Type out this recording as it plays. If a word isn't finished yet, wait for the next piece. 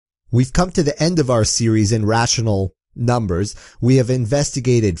We've come to the end of our series in rational numbers. We have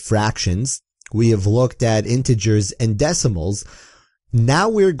investigated fractions. We have looked at integers and decimals. Now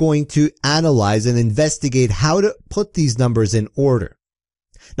we're going to analyze and investigate how to put these numbers in order.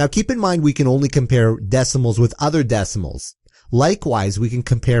 Now keep in mind we can only compare decimals with other decimals. Likewise, we can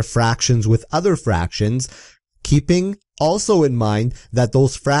compare fractions with other fractions, keeping also in mind that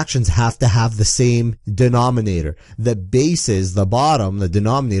those fractions have to have the same denominator. The bases, the bottom, the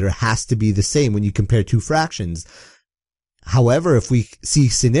denominator has to be the same when you compare two fractions. However, if we see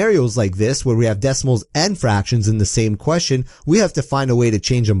scenarios like this where we have decimals and fractions in the same question, we have to find a way to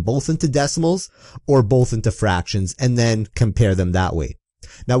change them both into decimals or both into fractions and then compare them that way.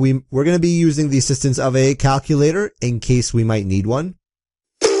 Now we're going to be using the assistance of a calculator in case we might need one.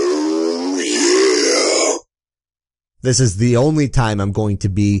 This is the only time I'm going to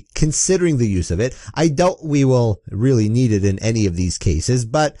be considering the use of it. I doubt we will really need it in any of these cases,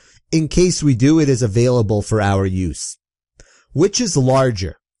 but in case we do, it is available for our use. Which is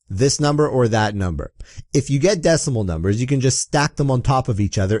larger, this number or that number? If you get decimal numbers, you can just stack them on top of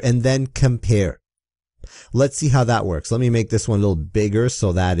each other and then compare. Let's see how that works. Let me make this one a little bigger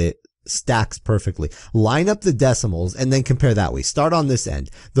so that it stacks perfectly. Line up the decimals and then compare that way. Start on this end.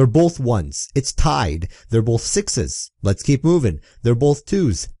 They're both ones. It's tied. They're both sixes. Let's keep moving. They're both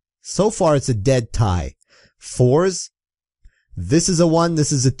twos. So far, it's a dead tie. Fours. This is a 1,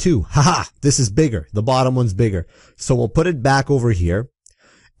 this is a 2. Haha, this is bigger. The bottom one's bigger. So we'll put it back over here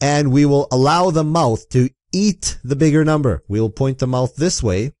and we will allow the mouth to eat the bigger number. We will point the mouth this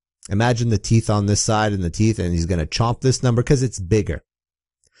way. Imagine the teeth on this side and the teeth, and he's going to chomp this number because it's bigger.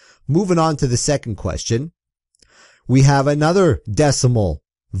 Moving on to the second question. We have another decimal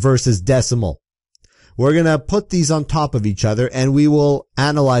versus decimal. We're going to put these on top of each other and we will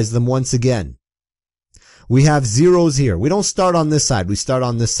analyze them once again. We have zeros here. We don't start on this side. We start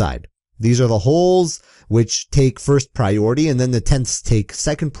on this side. These are the wholes which take first priority, and then the tenths take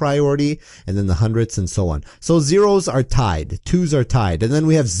second priority, and then the hundredths and so on. So zeros are tied. Twos are tied. And then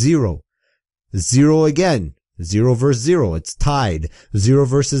we have 0. 0 again. 0 versus 0. It's tied. 0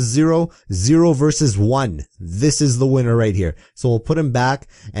 versus 0. 0 versus 1. This is the winner right here. So we'll put him back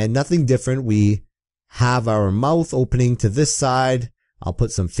and nothing different. We have our mouth opening to this side. I'll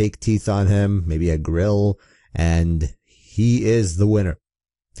put some fake teeth on him, maybe a grill, and he is the winner.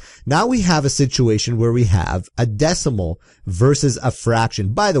 Now we have a situation where we have a decimal versus a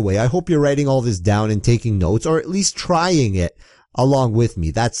fraction. By the way, I hope you're writing all this down and taking notes, or at least trying it along with me.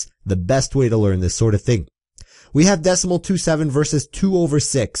 That's the best way to learn this sort of thing. We have decimal 27 versus 2 over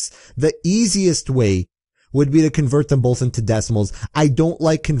 6. The easiest way would be to convert them both into decimals. I don't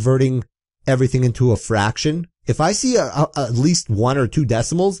like converting everything into a fraction. If I see at least 1 or 2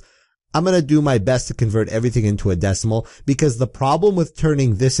 decimals, I'm going to do my best to convert everything into a decimal, because the problem with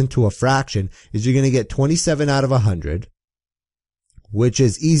turning this into a fraction is you're going to get 27 out of 100, which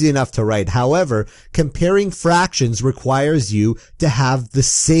is easy enough to write. However, comparing fractions requires you to have the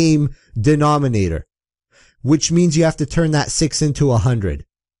same denominator, which means you have to turn that 6 into 100.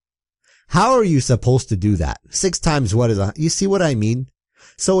 How are you supposed to do that? 6 times what is a, you see what I mean?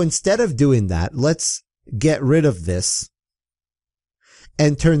 So instead of doing that, let's get rid of this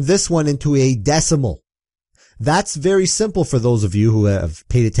and turn this one into a decimal. That's very simple for those of you who have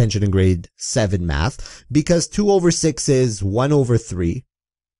paid attention in grade 7 math, because 2 over 6 is 1 over 3,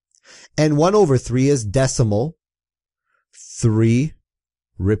 and 1 over 3 is decimal 3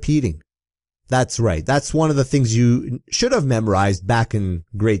 repeating. That's right. That's one of the things you should have memorized back in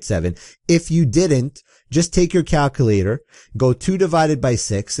grade 7. If you didn't, just take your calculator, go 2 divided by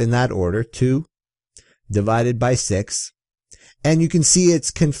 6 in that order, 2 divided by 6, and you can see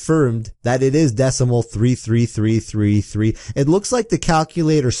it's confirmed that it is decimal 33333. It looks like the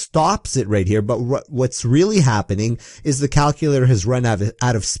calculator stops it right here, but what's really happening is the calculator has run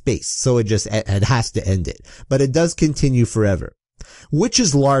out of space, so it has to end it. But it does continue forever. Which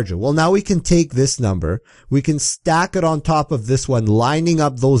is larger? Well, now we can take this number, we can stack it on top of this one, lining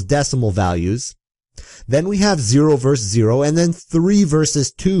up those decimal values. Then we have 0 versus 0, and then 3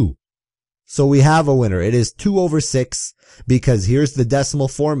 versus 2. So we have a winner. It is 2 over 6, because here's the decimal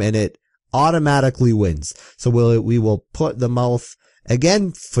form and it automatically wins. So we will put the mouth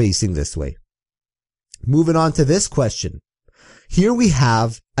again facing this way. Moving on to this question. Here we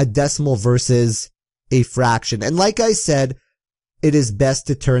have a decimal versus a fraction. And like I said, it is best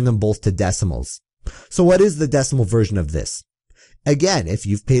to turn them both to decimals. So what is the decimal version of this? Again, if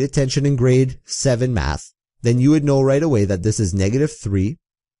you've paid attention in grade 7 math, then you would know right away that this is -3.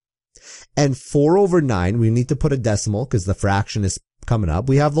 And 4 over 9, we need to put a decimal because the fraction is coming up.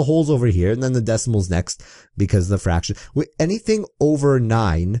 We have the wholes over here, and then the decimals next because the fraction. Anything over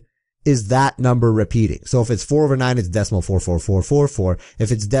 9 is that number repeating. So if it's 4 over 9, it's decimal 44444.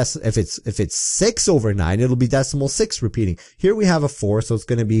 If it's 6 over 9, it'll be decimal 6 repeating. Here we have a 4, so it's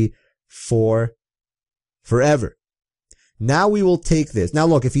going to be 4 forever. Now we will take this. Now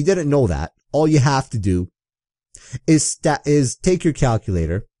look, if you didn't know that, all you have to do is take your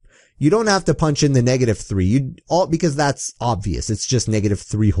calculator. You don't have to punch in the -3. Because that's obvious. It's just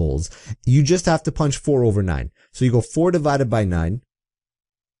 -3 wholes. You just have to punch 4 over 9. So you go 4 divided by 9.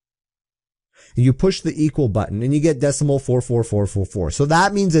 And you push the equal button and you get decimal 44444. So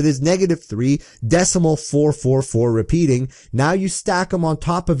that means it is -3 decimal 444 repeating. Now you stack them on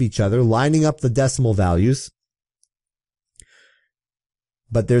top of each other, lining up the decimal values.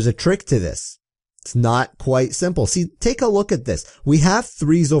 But there's a trick to this. It's not quite simple. See, take a look at this. We have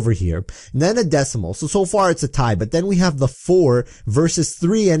 3's over here, and then a decimal. So far it's a tie, but then we have the 4 versus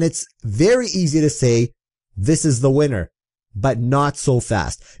 3, and it's very easy to say this is the winner. But not so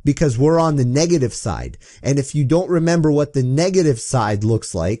fast, because we're on the negative side. And if you don't remember what the negative side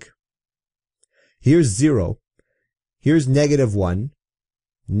looks like, here's 0, here's -1,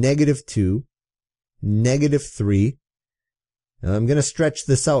 -2, -3, and I'm going to stretch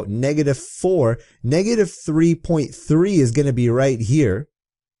this out, -4, -3.3 is going to be right here.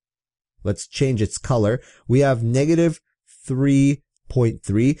 Let's change its color. We have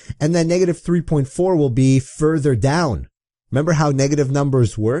 -3.3, and then -3.4 will be further down. Remember how negative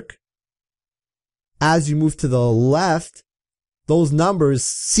numbers work? As you move to the left, those numbers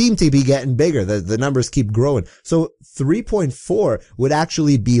seem to be getting bigger. The numbers keep growing. So 3.4 would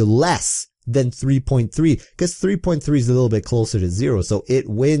actually be less than 3.3 because 3.3 is a little bit closer to 0. So it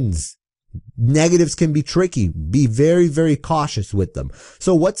wins. Negatives can be tricky. Be very, very cautious with them.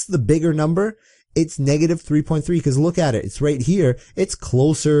 So what's the bigger number? It's -3.3 because look at it. It's right here. It's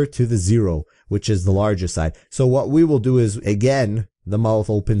closer to the 0, which is the larger side. So what we will do is, again, the mouth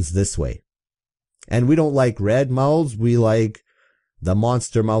opens this way. And we don't like red mouths. We like the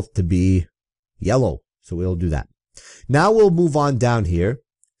monster mouth to be yellow. So we'll do that. Now we'll move on down here.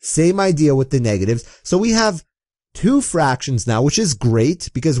 Same idea with the negatives. So we have two fractions now, which is great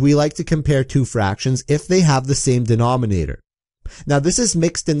because we like to compare two fractions if they have the same denominator. Now this is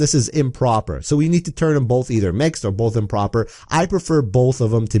mixed and this is improper. So we need to turn them both either mixed or both improper. I prefer both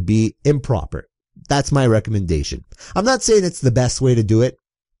of them to be improper. That's my recommendation. I'm not saying it's the best way to do it.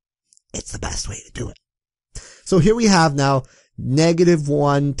 It's the best way to do it. So here we have now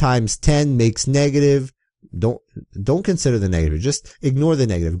 -1 times 10 makes negative. Don't consider the negative. Just ignore the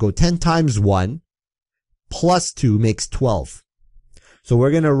negative. Go 10 times 1 plus 2 makes 12. So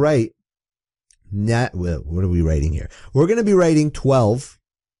we're going to write what are we writing here? We're going to be writing 12.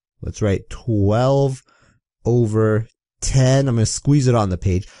 Let's write 12 over 10. I'm going to squeeze it on the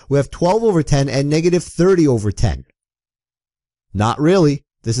page. We have 12 over 10 and -30 over 10. Not really.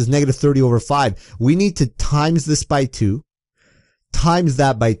 This is -30 over 5. We need to times this by 2, times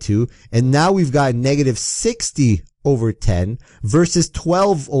that by 2, and now we've got -60 over 10 versus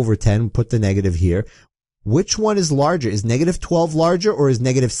 12 over 10. Put the negative here. Which one is larger? Is -12 larger or is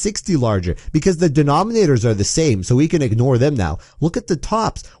 -60 larger? Because the denominators are the same, so we can ignore them now. Look at the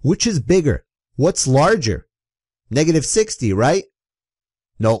tops. Which is bigger? What's larger? -60, right?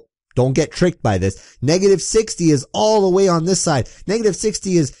 No, don't get tricked by this. -60 is all the way on this side.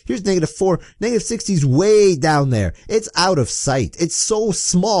 -60 is, here's -4. -60 is way down there. It's out of sight. It's so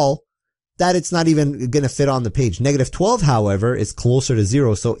small that it's not even going to fit on the page. -12, however, is closer to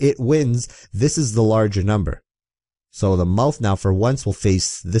 0, so it wins. This is the larger number. So the mouth now for once will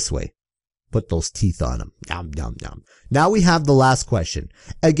face this way. Put those teeth on them. Yum, yum, yum. Now we have the last question.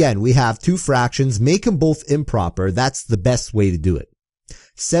 Again, we have two fractions. Make them both improper. That's the best way to do it.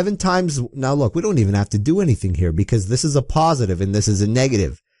 7 times, now look, we don't even have to do anything here because this is a positive and this is a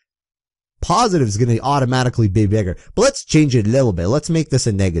negative. Positive is going to automatically be bigger. But let's change it a little bit. Let's make this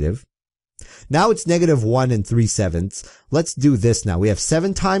a negative. Now it's -1 3/7. Let's do this now. We have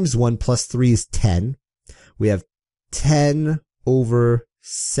 7 times 1 plus 3 is 10. We have 10 over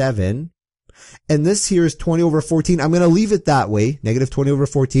 7. And this here is 20 over 14. I'm going to leave it that way. -20 over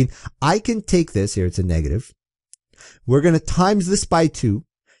 14. I can take this here. It's a negative. We're going to times this by 2.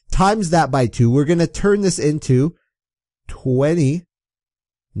 Times that by 2. We're going to turn this into 20,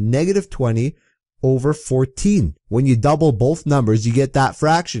 -20 over 14. When you double both numbers, you get that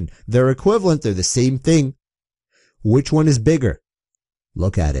fraction. They're equivalent. They're the same thing. Which one is bigger?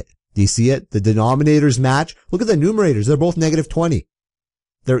 Look at it. Do you see it? The denominators match. Look at the numerators. They're both -20.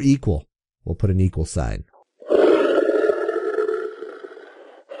 They're equal. We'll put an equal sign.